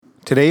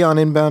Today on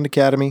Inbound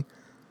Academy,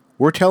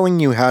 we're telling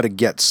you how to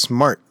get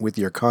smart with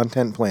your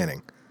content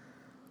planning.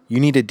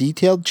 You need a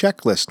detailed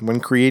checklist when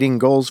creating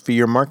goals for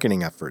your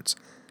marketing efforts,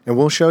 and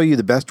we'll show you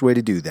the best way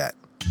to do that.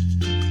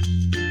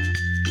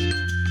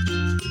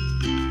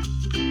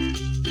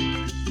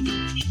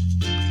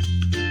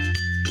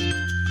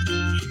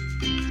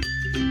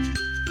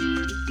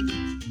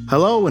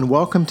 Hello and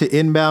welcome to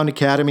Inbound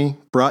Academy,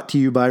 brought to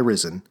you by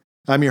Risen.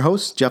 I'm your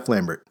host, Jeff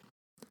Lambert.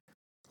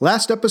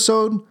 Last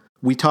episode,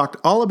 we talked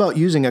all about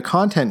using a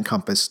content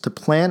compass to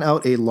plan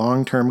out a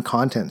long-term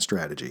content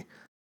strategy.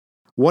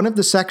 One of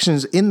the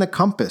sections in the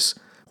compass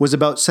was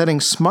about setting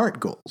SMART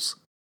goals.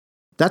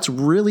 That's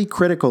really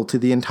critical to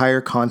the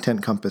entire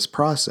content compass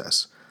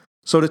process.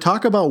 So to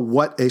talk about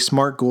what a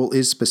SMART goal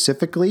is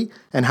specifically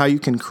and how you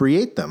can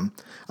create them,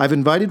 I've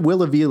invited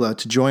Will Avila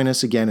to join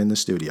us again in the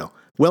studio.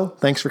 Will,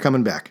 thanks for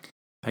coming back.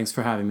 Thanks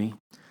for having me.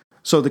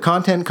 So the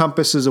content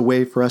compass is a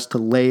way for us to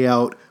lay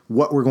out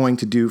what we're going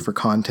to do for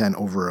content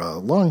over a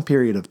long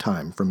period of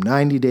time, from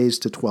 90 days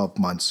to 12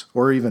 months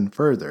or even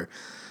further.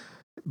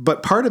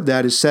 But part of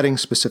that is setting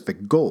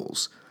specific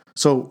goals.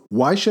 So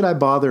why should I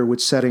bother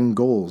with setting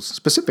goals,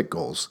 specific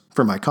goals,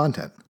 for my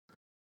content?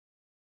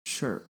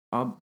 Sure.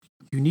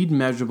 You need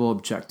measurable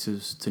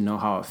objectives to know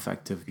how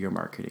effective your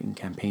marketing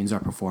campaigns are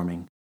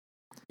performing.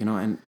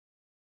 And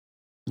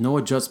no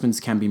adjustments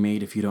can be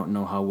made if you don't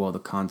know how well the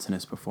content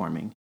is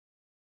performing.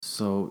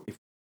 So if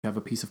you have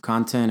a piece of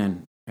content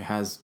and it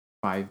has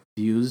 5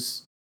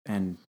 views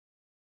and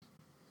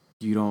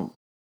you don't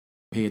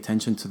pay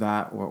attention to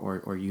that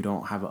or you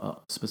don't have a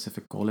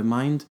specific goal in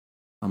mind,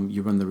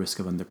 you run the risk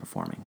of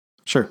underperforming.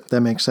 Sure, that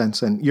makes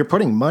sense. And you're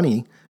putting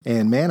money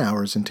and man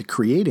hours into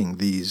creating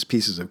these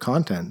pieces of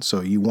content,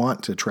 so you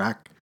want to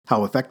track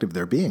how effective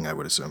they're being, I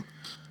would assume.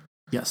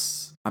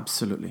 Yes,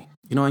 absolutely.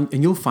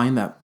 And you'll find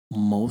that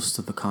most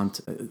of the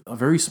content, a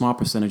very small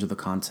percentage of the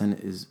content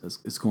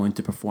is going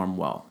to perform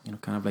well,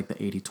 kind of like the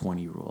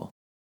 80-20 rule.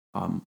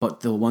 But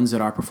the ones that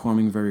are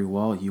performing very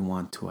well, you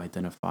want to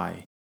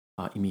identify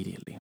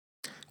immediately.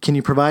 Can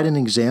you provide an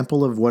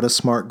example of what a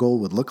SMART goal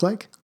would look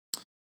like?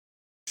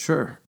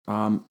 Sure.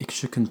 It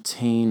should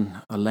contain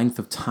a length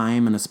of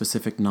time and a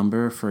specific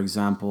number. For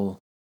example,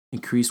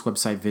 increase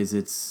website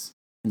visits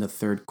in the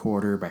third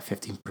quarter by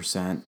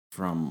 15%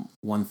 from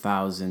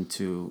 1,000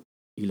 to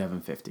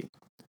 1,150.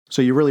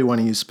 So you really want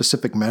to use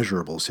specific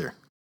measurables here.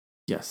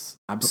 Yes,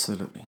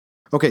 absolutely.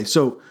 Okay,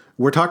 so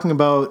we're talking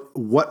about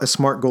what a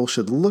SMART goal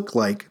should look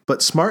like,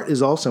 but SMART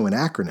is also an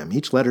acronym.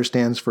 Each letter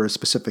stands for a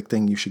specific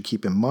thing you should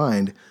keep in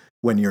mind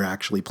when you're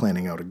actually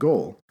planning out a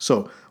goal.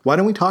 So why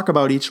don't we talk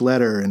about each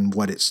letter and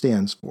what it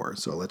stands for?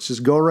 So let's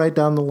just go right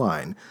down the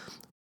line.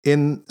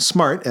 In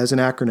SMART, as an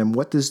acronym,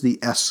 what does the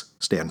S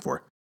stand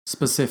for?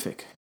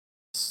 Specific.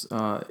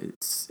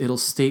 It'll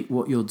state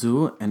what you'll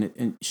do, and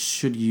it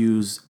should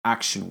use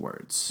action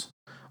words.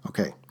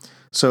 Okay,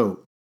 so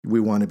we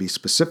want to be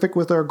specific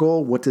with our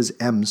goal. What does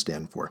M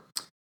stand for?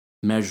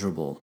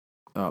 Measurable.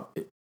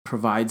 It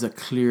provides a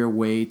clear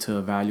way to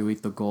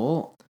evaluate the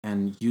goal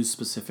and use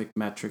specific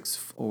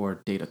metrics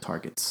or data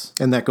targets.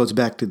 And that goes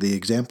back to the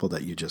example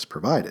that you just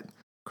provided.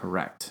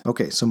 Correct.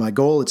 Okay, so my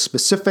goal is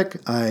specific.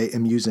 I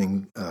am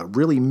using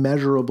really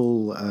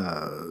measurable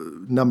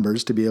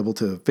numbers to be able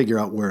to figure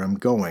out where I'm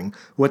going.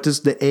 What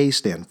does the A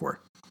stand for?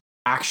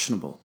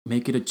 Actionable.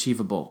 Make it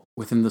achievable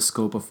within the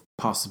scope of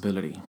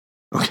possibility.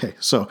 Okay,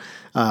 so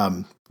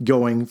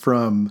going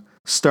from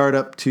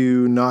startup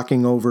to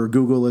knocking over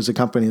Google as a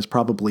company is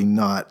probably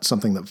not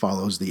something that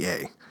follows the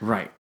A.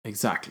 Right,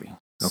 exactly.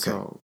 Okay.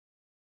 So,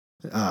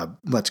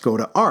 let's go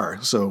to R.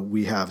 So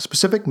we have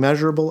specific,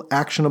 measurable,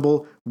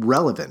 actionable,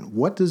 relevant.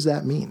 What does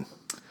that mean?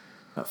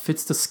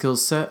 Fits the skill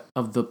set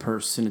of the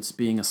person it's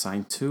being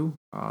assigned to,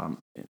 and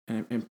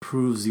it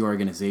improves the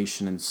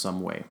organization in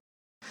some way.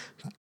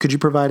 Could you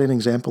provide an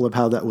example of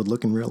how that would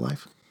look in real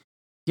life?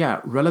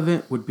 Yeah,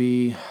 relevant would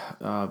be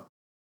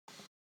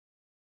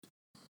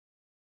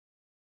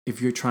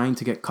if you're trying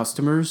to get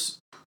customers,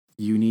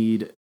 you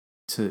need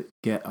to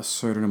get a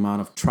certain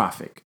amount of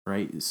traffic,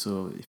 right?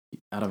 So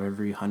out of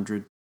every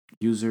 100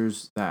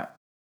 users that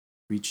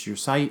reach your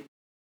site,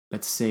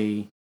 let's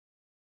say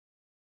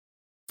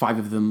 5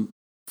 of them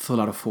fill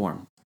out a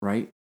form,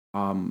 right?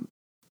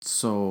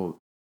 So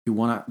you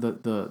want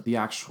the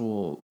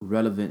actual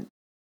relevant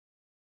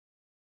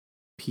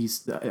piece,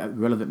 the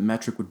relevant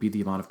metric would be the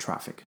amount of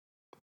traffic.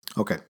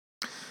 Okay.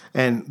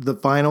 And the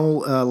final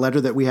letter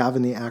that we have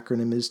in the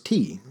acronym is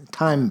T,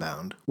 time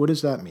bound. What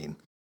does that mean?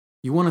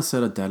 You want to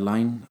set a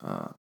deadline,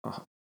 a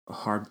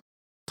hard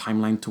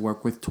timeline to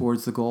work with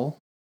towards the goal.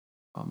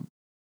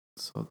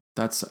 So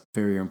that's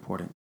very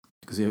important,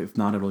 because if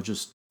not, it'll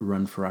just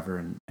run forever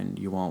and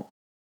you won't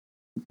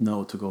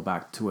know to go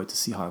back to it to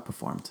see how it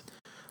performed.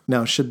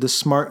 Now, should the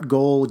SMART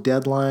goal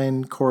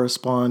deadline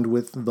correspond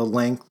with the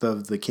length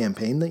of the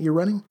campaign that you're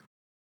running?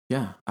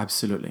 Yeah,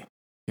 absolutely.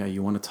 Yeah,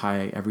 you want to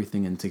tie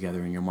everything in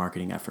together in your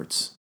marketing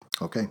efforts.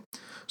 Okay.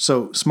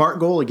 So SMART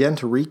goal, again,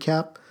 to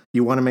recap,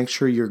 you want to make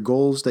sure your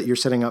goals that you're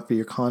setting up for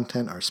your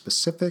content are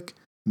specific,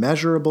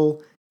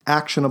 measurable,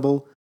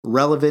 actionable,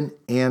 relevant,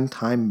 and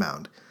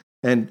time-bound.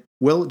 And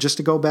Will, just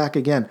to go back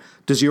again,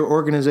 does your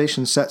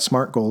organization set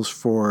SMART goals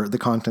for the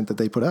content that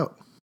they put out?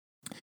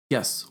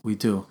 Yes, we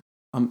do.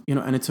 And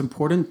it's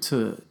important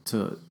to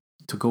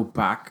go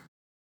back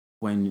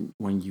when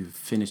you've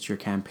finished your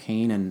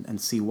campaign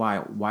and see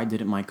why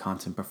didn't my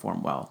content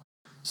perform well.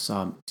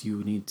 So do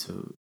you need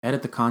to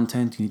edit the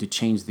content? Do you need to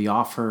change the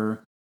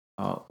offer?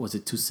 Was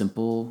it too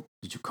simple?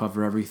 Did you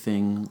cover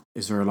everything?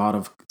 Is there a lot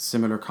of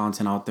similar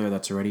content out there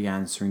that's already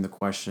answering the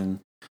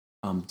question?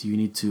 Do you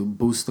need to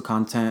boost the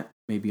content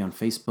maybe on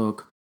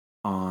Facebook,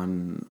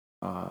 on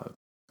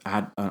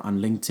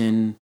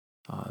LinkedIn?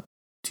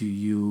 Do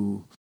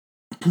you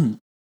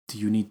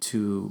need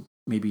to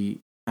maybe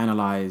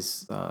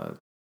analyze the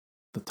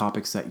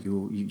topics that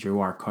you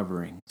are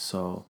covering?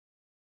 So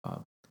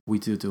we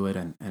do it,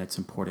 and it's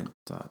important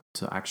to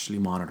actually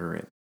monitor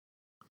it.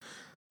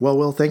 Well,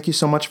 Will, thank you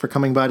so much for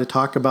coming by to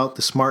talk about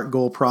the SMART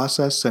goal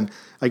process. And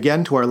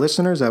again, to our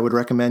listeners, I would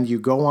recommend you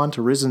go on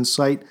to Rizen's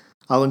site.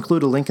 I'll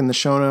include a link in the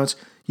show notes.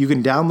 You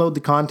can download the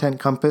Content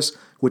Compass,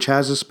 which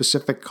has a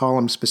specific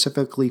column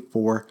specifically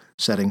for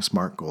setting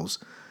SMART goals.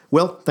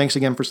 Will, thanks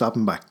again for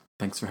stopping by.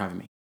 Thanks for having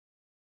me.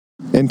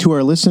 And to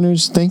our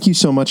listeners, thank you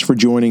so much for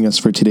joining us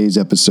for today's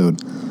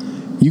episode.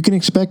 You can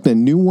expect a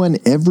new one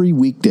every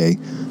weekday,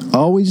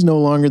 always no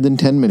longer than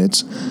 10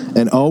 minutes,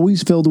 and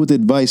always filled with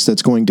advice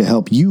that's going to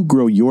help you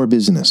grow your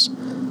business.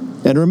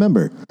 And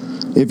remember,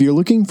 if you're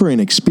looking for an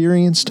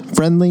experienced,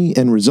 friendly,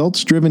 and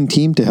results-driven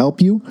team to help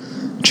you,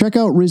 check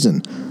out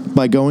Rizen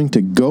by going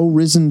to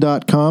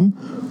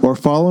gorizen.com or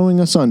following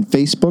us on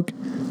Facebook,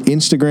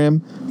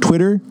 Instagram,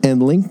 Twitter,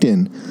 and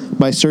LinkedIn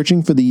by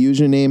searching for the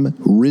username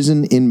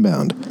Rizen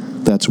Inbound.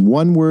 That's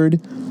one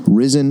word,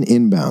 Rizen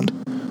Inbound.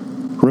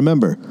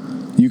 Remember,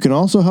 you can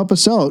also help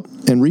us out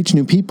and reach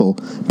new people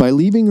by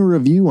leaving a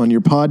review on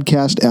your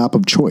podcast app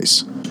of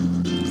choice.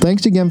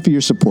 Thanks again for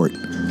your support,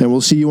 and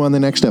we'll see you on the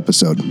next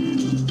episode.